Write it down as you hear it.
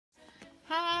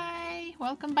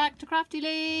welcome back to Crafty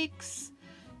Leaks.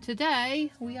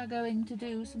 Today we are going to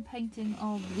do some painting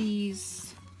of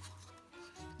these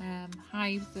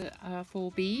hives that are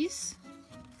for bees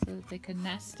so that they can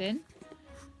nest in.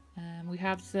 We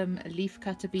have some leaf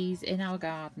cutter bees in our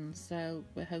garden, so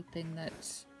we're hoping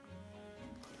that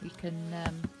we can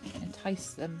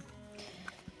entice them.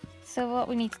 So what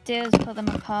we need to do is pull them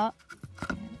apart.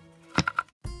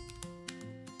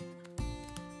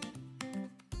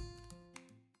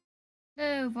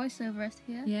 Hello, voiceover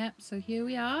here. Yep, so here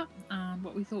we are, and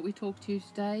what we thought we'd talk to you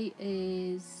today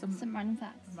is some random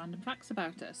facts. Random facts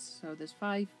about us. So there's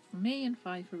 5 for me and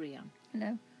 5 for Rhian.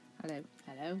 Hello. Hello,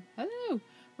 hello, hello.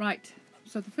 Right,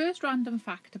 so the first random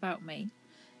fact about me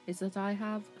is that I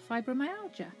have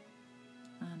fibromyalgia.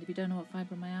 And if you don't know what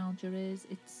fibromyalgia is,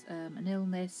 it's an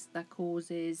illness that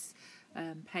causes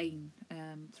pain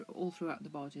all throughout the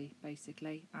body,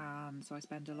 basically. And so I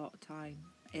spend a lot of time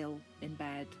ill in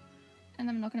bed. And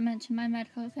I'm not going to mention my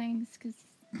medical things because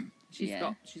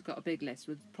she's got a big list.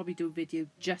 We'll probably do a video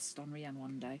just on Rhian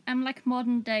one day. I'm like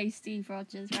modern day Steve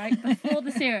Rogers, right? Before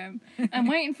the serum, I'm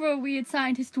waiting for a weird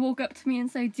scientist to walk up to me and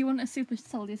say, "Do you want a super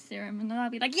soldier serum?" And then I'll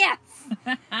be like, "Yes."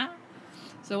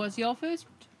 So what's your first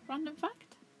random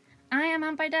fact? I am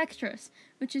ambidextrous,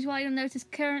 which is why you'll notice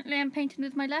currently I'm painting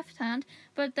with my left hand,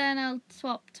 but then I'll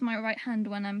swap to my right hand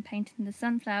when I'm painting the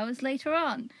sunflowers later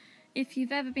on. If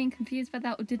you've ever been confused by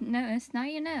that or didn't notice, now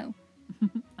you know.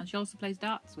 And she also plays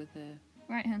darts with her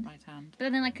right hand.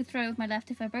 But then I could throw with my left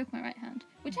if I broke my right hand,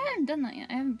 which I haven't done that yet.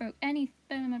 I haven't broke any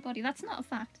bone in my body. That's not a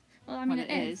fact. Well, I mean,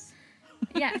 it is.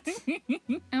 Yet.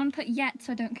 I want to put yet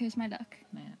so I don't curse my luck.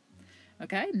 Yeah.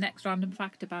 Okay, next random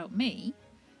fact about me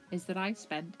is that I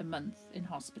spent a month in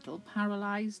hospital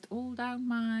paralysed all down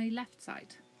my left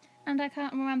side. And I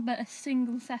can't remember a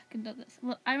single second of this.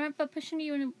 Well, I remember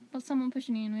someone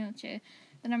pushing you in a wheelchair.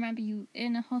 Then I remember you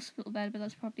in a hospital bed, but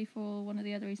that's probably for one of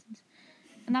the other reasons.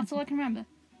 And that's all I can remember.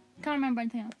 Can't remember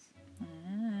anything else.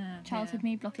 Childhood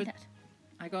me, blocky dead.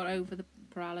 I got over the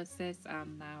paralysis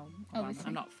and now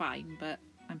I'm not fine, but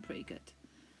I'm pretty good.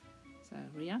 So,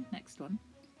 Rhian, next one.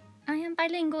 I am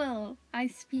bilingual. I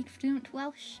speak fluent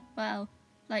Welsh. Well,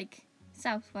 like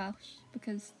South Welsh,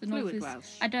 because the North is...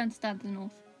 Welsh. I don't understand the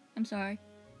North. I'm sorry.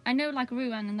 I know like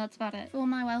Rhian and that's about it. For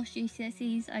my Welsh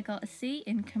GCSEs, I got a C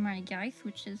in Cymraeg Iaith,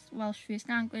 which is Welsh first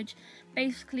language.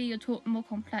 Basically, you're taught more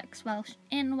complex Welsh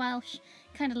in Welsh,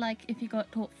 kind of like if you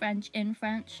got taught French in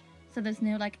French. So there's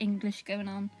no like English going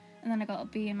on. And then I got a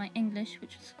B in my English,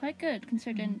 which was quite good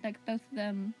considering like both of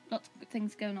them, lots of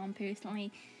things going on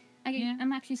personally.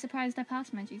 I'm actually surprised I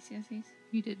passed my GCSEs.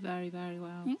 You did very, very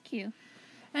well. Thank you.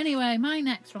 Anyway, my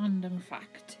next random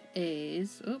fact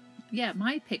is...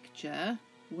 my picture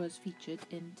was featured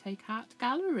in Take Heart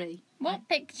Gallery. What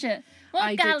picture?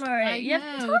 What gallery? You've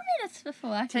told me this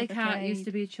before. Take Heart used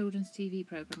to be a children's TV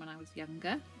programme when I was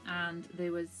younger, and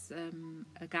there was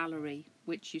a gallery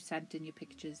which you sent in your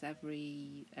pictures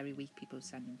every week. People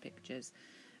send in pictures,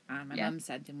 and my mum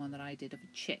sent in one that I did of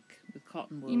a chick with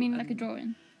cotton wool. You mean like a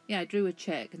drawing? Yeah, I drew a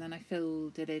chick and then I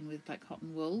filled it in with like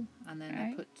cotton wool, and then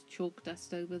I put chalk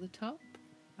dust over the top,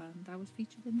 and that was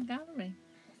featured in the gallery.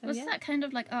 So, was that kind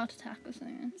of like Art Attack or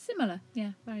something? Similar,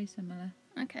 yeah, very similar.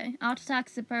 Okay, Art Attack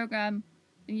is a program.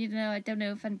 You know, I don't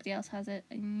know if anybody else has it.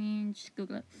 Just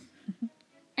Google it.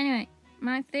 Anyway,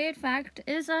 my third fact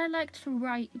is I like to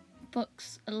write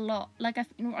books a lot. Like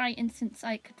I've been writing since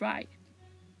I could write.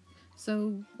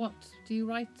 So what do you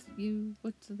write?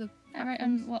 What's the? I write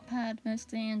on Wattpad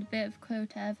mostly and a bit of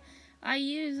Quotev. I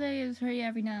use AO3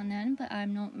 every now and then, but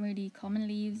I'm not really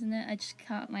commonly using it. I just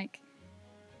can't like.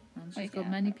 And she's got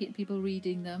many people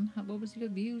reading them. What was your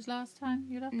views last time?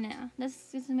 No,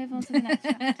 let's move on to the next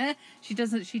fact. She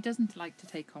doesn't like to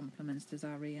take compliments, does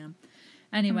our Rhian?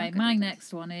 Anyway, my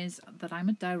next one is that I'm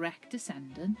a direct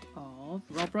descendant of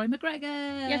Rob Roy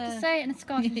McGregor. You have to say it in a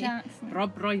Scottish accent.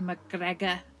 Rob Roy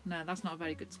McGregor. No, that's not a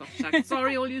very good Scottish accent.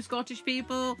 Sorry, all you Scottish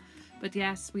people. But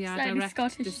yes, we are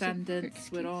direct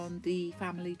descendants. We're on the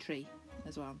family tree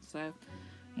as well. So,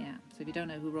 yeah. So if you don't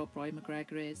know who Rob Roy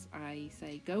McGregor is, I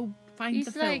say go find the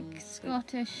film. He's like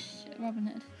Scottish Robin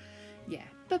Hood. Yeah.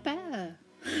 Ba-ba.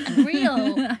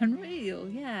 Unreal. Unreal,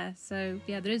 yeah. So,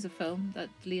 yeah, there is a film that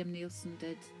Liam Neeson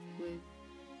did with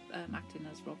acting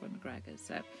as Rob Roy McGregor.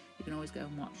 So you can always go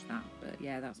and watch that. But,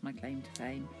 yeah, that's my claim to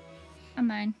fame. And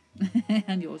mine.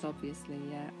 And yours, obviously,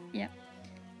 yeah.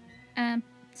 Yeah.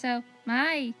 So,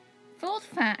 my fourth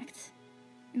fact...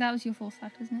 That was your fourth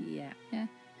fact, wasn't it? Yeah. Yeah.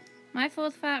 My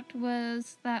fourth fact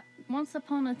was that once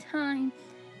upon a time,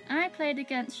 I played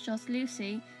against Joss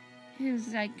Lucy,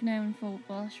 who's like known for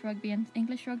Welsh rugby and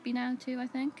English rugby now too, I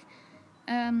think,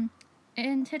 in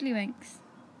Tiddlywinks.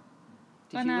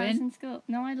 when you I was win? in school.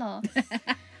 No, I lost.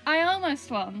 I almost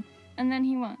won, and then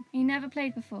he won. He never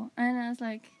played before, and I was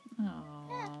like,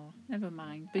 Oh, never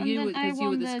mind. But and you, then because you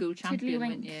were the school Tiddlywinks champion,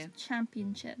 weren't you?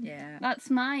 Championship. Yeah. That's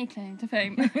my claim to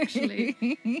fame, actually.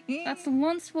 That's the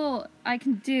one sport I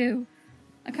can do.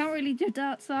 I can't really do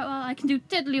darts that well. I can do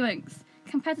tiddlywinks.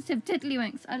 Competitive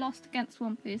tiddlywinks. I lost against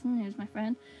one person who was my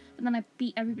friend, but then I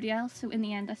beat everybody else, so in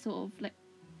the end I sort of, like,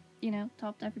 you know,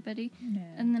 topped everybody. Yeah.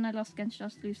 And then I lost against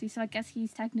Josh Lucy, so I guess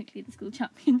he's technically the school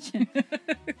championship.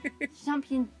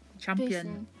 Champion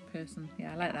person.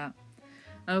 Yeah, I like that.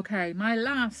 Okay, my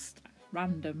last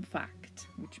random fact,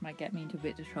 which might get me into a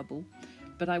bit of trouble,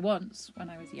 but I once, when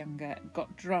I was younger,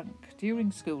 got drunk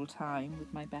during school time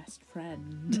with my best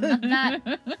friend. Love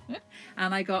that.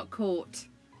 And I got caught.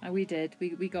 We did.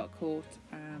 We got caught.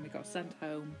 We got sent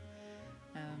home.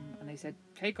 And they said,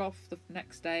 take off the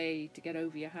next day to get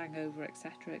over your hangover,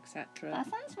 etc., etc. That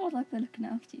sounds more like they're looking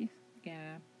after you.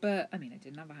 Yeah, but I mean, I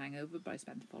didn't have a hangover, but I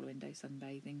spent the following day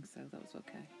sunbathing, so that was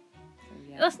okay. So,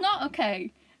 yeah. That's not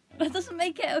okay. That doesn't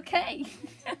make it okay.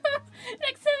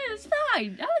 Next time it was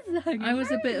fine. I was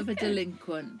a bit of a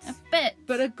delinquent. A bit.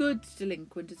 But a good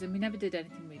delinquent, as in we never did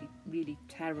anything really, really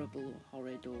terrible or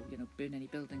horrid or, you know, burn any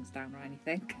buildings down or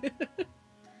anything.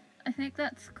 I think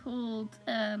that's called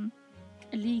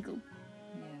illegal,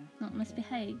 Yeah. not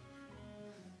misbehave.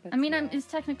 But, I mean, yeah. it's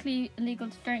technically illegal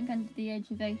to drink under the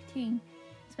age of 18,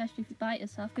 especially if you buy it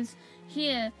yourself, because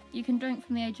here you can drink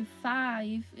from the age of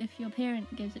 5 if your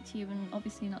parent gives it to you, and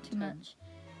obviously not too much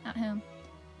at home.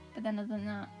 But then other than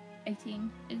that,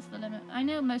 18 is the limit. I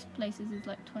know most places is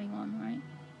like 21, right?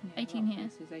 Yeah, 18 here.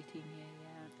 This is 18 here,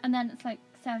 yeah. And then it's like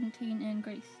 17 in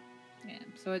Greece. Yeah,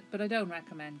 so but I don't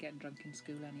recommend getting drunk in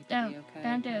school, anybody, okay?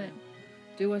 Don't do it.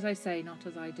 Do as I say, not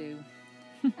as I do.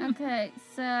 Okay,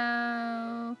 so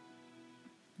I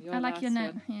like your last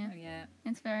note one. here. Oh, yeah.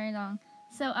 It's very long.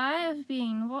 So I have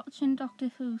been watching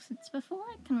Doctor Who since before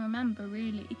I can remember,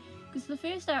 really. Because the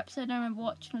first episode I remember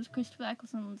watching was Christopher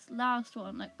Eccleston's last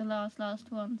one, like the last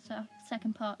one, so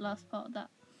second part, last part of that.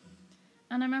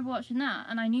 And I remember watching that,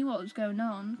 and I knew what was going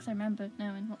on, because I remember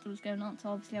knowing what was going on, so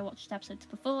obviously I watched episodes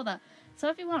before that. So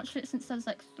I've been watching it since I was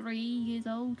like 3 years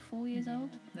old, 4 years old.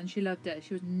 And she loved it.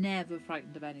 She was never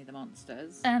frightened of any of the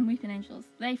monsters. Weeping Angels.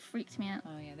 They freaked me out.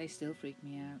 Oh yeah, they still freak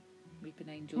me out. Weeping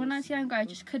Angels. When I was younger, I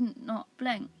just couldn't not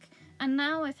blink. And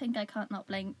now I think I can't not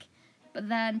blink. But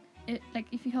then,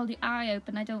 if you hold your eye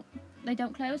open, they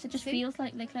don't close. It just feels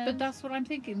like they close. But that's what I'm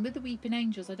thinking. With the Weeping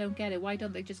Angels, I don't get it. Why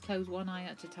don't they just close one eye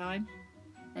at a time?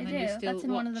 They And do. then you're still That's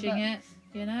in one of the watching books.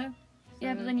 it, you know?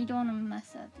 Yeah, So- but then you don't want to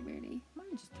mess up, really. Well,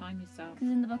 just time yourself. Because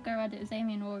in the book I read, it was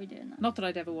Amy and Rory doing that. Not that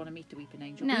I'd ever want to meet a Weeping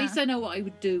Angel. No. But at least I know what I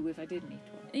would do if I did meet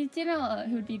one. Do you know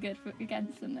who would be good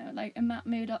against them, though? Like a Matt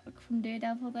Murdock from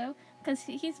Daredevil, though? Because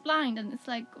he's blind, and it's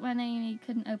like when Amy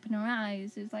couldn't open her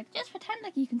eyes, it was like, just pretend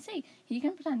like you can see. He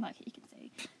can pretend like he can see.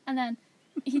 And then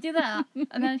he do that,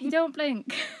 and then he don't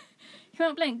blink. He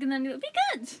won't blink, and then he'll be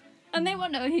good. And they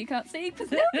won't know he can't see,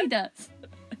 because nobody does.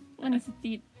 When it's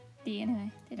D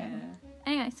anyway. Daredevil. Yeah.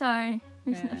 Anyway, sorry.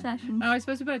 Recent Yeah. obsession. Now, I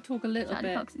suppose we better talk a little Charlie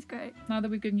bit. Fox is great. Now that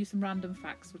we've given you some random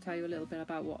facts, we'll tell you a little bit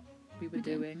about what we were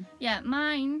doing. Yeah,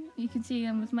 mine, you can see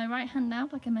with my right hand now,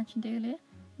 like I mentioned earlier.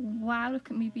 Wow, look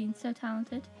at me being so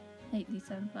talented. I hate these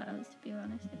sunflowers, to be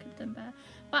honest. I could have done better.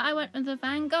 But I went with the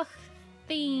Van Gogh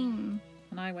theme.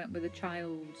 And I went with a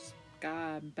child's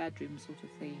bedroom sort of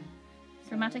theme.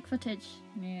 Dramatic footage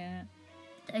Yeah.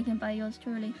 taken by yours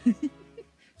truly.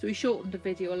 So we shortened the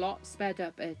video a lot, sped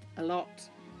up it a lot.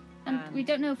 And we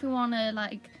don't know if we want to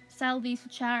like sell these for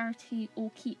charity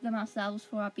or keep them ourselves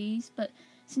for our bees, but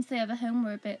since they have a home,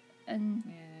 we're a bit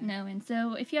unknowing.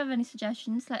 So if you have any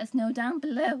suggestions, let us know down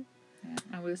below. Yeah.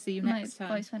 And we'll see you My next time.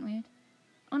 voice went weird.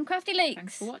 On Crafty Lakes.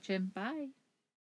 Thanks for watching. Bye.